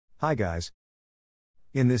Hi guys.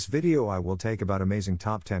 In this video I will take about amazing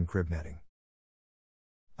top 10 crib netting.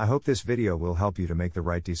 I hope this video will help you to make the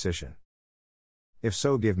right decision. If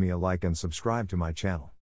so, give me a like and subscribe to my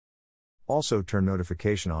channel. Also turn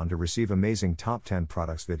notification on to receive amazing top 10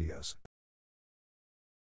 products videos.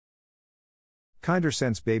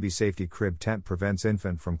 KinderSense Baby Safety Crib Tent prevents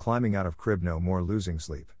infant from climbing out of crib, no more losing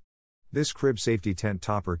sleep. This crib safety tent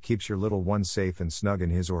topper keeps your little one safe and snug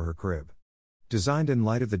in his or her crib. Designed in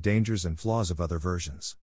light of the dangers and flaws of other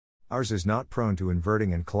versions. Ours is not prone to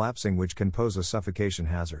inverting and collapsing, which can pose a suffocation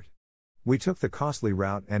hazard. We took the costly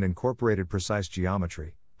route and incorporated precise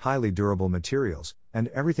geometry, highly durable materials, and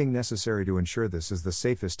everything necessary to ensure this is the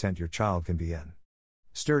safest tent your child can be in.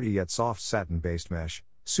 Sturdy yet soft satin-based mesh,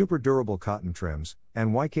 super durable cotton trims,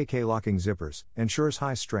 and YKK locking zippers ensures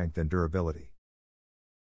high strength and durability.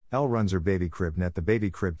 RUNNZER Baby Crib Net. The baby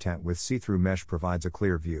crib tent with see-through mesh provides a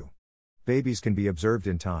clear view. Babies can be observed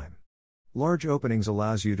in time. Large openings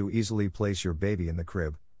allows you to easily place your baby in the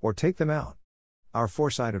crib, or take them out. Our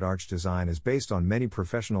four-sided arch design is based on many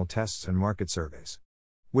professional tests and market surveys.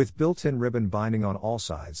 With built-in ribbon binding on all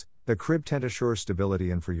sides, the crib tent assures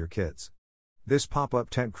stability and for your kids. This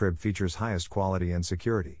pop-up tent crib features highest quality and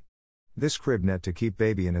security. This crib net to keep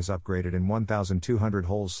baby in is upgraded in 1,200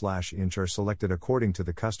 holes/inch are selected according to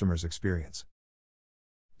the customer's experience.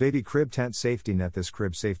 Baby Crib Tent Safety Net. This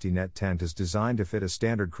crib safety net tent is designed to fit a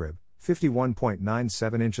standard crib,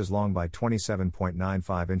 51.97 inches long by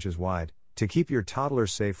 27.95 inches wide, to keep your toddler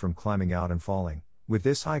safe from climbing out and falling. With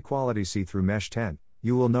this high-quality see-through mesh tent,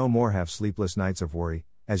 you will no more have sleepless nights of worry,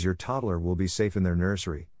 as your toddler will be safe in their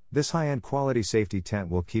nursery. This high-end quality safety tent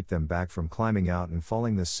will keep them back from climbing out and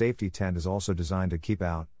falling. This safety tent is also designed to keep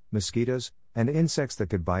out mosquitoes and insects that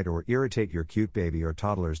could bite or irritate your cute baby or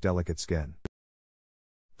toddler's delicate skin.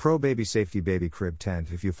 Pro Baby Safety Baby Crib Tent.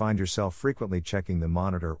 If you find yourself frequently checking the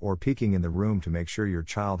monitor or peeking in the room to make sure your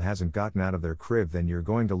child hasn't gotten out of their crib, then you're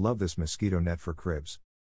going to love this mosquito net for cribs.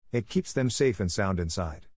 It keeps them safe and sound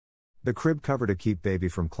inside. The crib cover to keep baby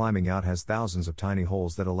from climbing out has thousands of tiny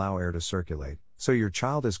holes that allow air to circulate, so your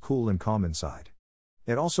child is cool and calm inside.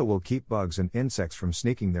 It also will keep bugs and insects from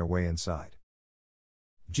sneaking their way inside.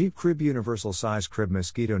 Jeep Crib Universal Size Crib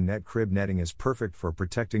Mosquito Net. Crib netting is perfect for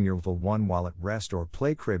protecting your little one while at rest or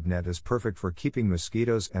play. Crib net is perfect for keeping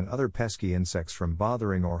mosquitoes and other pesky insects from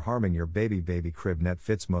bothering or harming your baby. Baby crib net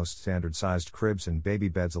fits most standard sized cribs and baby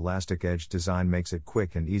beds. Elastic edge design makes it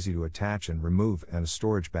quick and easy to attach and remove, and a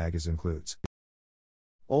storage bag includes.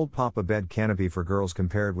 Old Papa Bed Canopy for girls.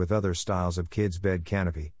 Compared with other styles of kids bed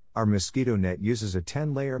canopy, our mosquito net uses a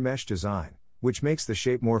 10-layer mesh design, which makes the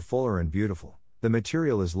shape more fuller and beautiful. The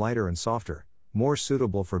material is lighter and softer, more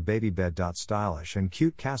suitable for baby bed. Stylish and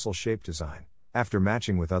cute castle-shaped design, after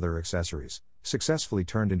matching with other accessories, successfully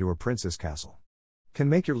turned into a princess castle. Can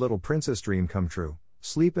make your little princess dream come true.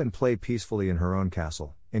 Sleep and play peacefully in her own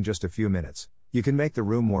castle. In just a few minutes, you can make the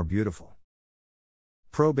room more beautiful.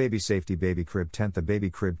 Pro Baby Safety Baby Crib Tent. The Baby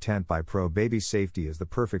Crib Tent by Pro Baby Safety is the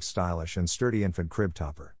perfect stylish and sturdy infant crib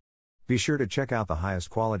topper. Be sure to check out the highest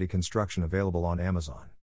quality construction available on Amazon.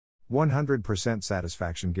 100%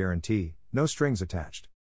 satisfaction guarantee, no strings attached.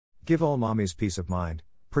 Give all mommies peace of mind.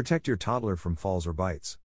 Protect your toddler from falls or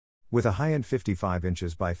bites. With a high-end 55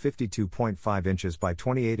 inches by 52.5 inches by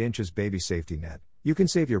 28 inches baby safety net, you can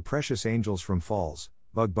save your precious angels from falls,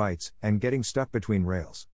 bug bites, and getting stuck between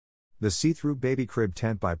rails. The see-through baby crib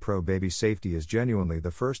tent by Pro Baby Safety is genuinely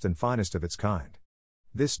the first and finest of its kind.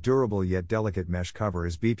 This durable yet delicate mesh cover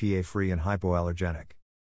is BPA-free and hypoallergenic.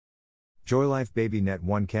 Joylife Baby Net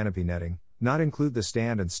 1 Canopy Netting, not include the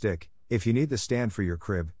stand and stick. If you need the stand for your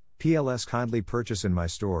crib, PLS kindly purchase in my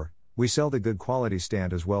store. We sell the good quality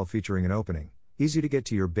stand as well, featuring an opening, easy to get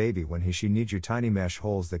to your baby when she needs your tiny mesh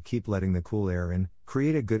holes that keep letting the cool air in,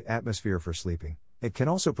 create a good atmosphere for sleeping. It can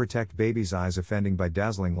also protect baby's eyes offending by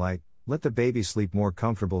dazzling light, let the baby sleep more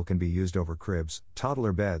comfortable. Can be used over cribs,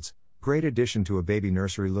 toddler beds, great addition to a baby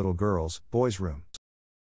nursery, little girls, boys room.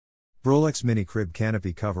 Brolex Mini Crib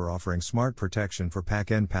Canopy Cover, offering smart protection for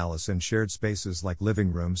pack-end palace and shared spaces like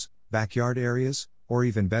living rooms, backyard areas, or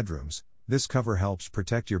even bedrooms. This cover helps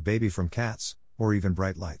protect your baby from cats, or even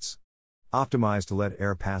bright lights. Optimized to let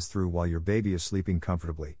air pass through while your baby is sleeping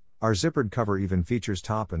comfortably. Our zippered cover even features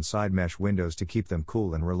top and side mesh windows to keep them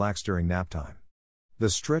cool and relaxed during nap time. The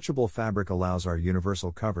stretchable fabric allows our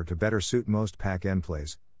universal cover to better suit most pack-end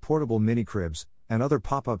plays, portable mini cribs, and other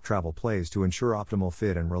pop-up travel plays to ensure optimal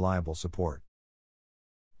fit and reliable support.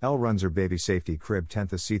 RUNNZER Baby Safety Crib Tent.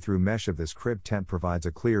 The see-through mesh of this crib tent provides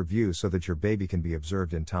a clear view so that your baby can be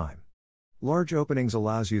observed in time. Large openings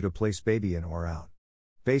allows you to place baby in or out.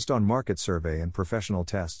 Based on market survey and professional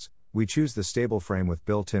tests, We choose the stable frame with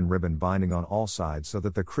built-in ribbon binding on all sides so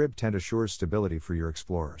that the crib tent assures stability for your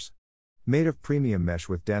explorers. Made of premium mesh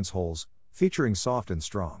with dense holes, featuring soft and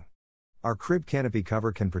strong. Our crib canopy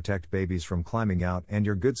cover can protect babies from climbing out, and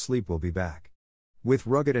your good sleep will be back. With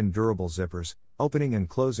rugged and durable zippers, opening and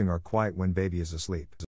closing are quiet when baby is asleep.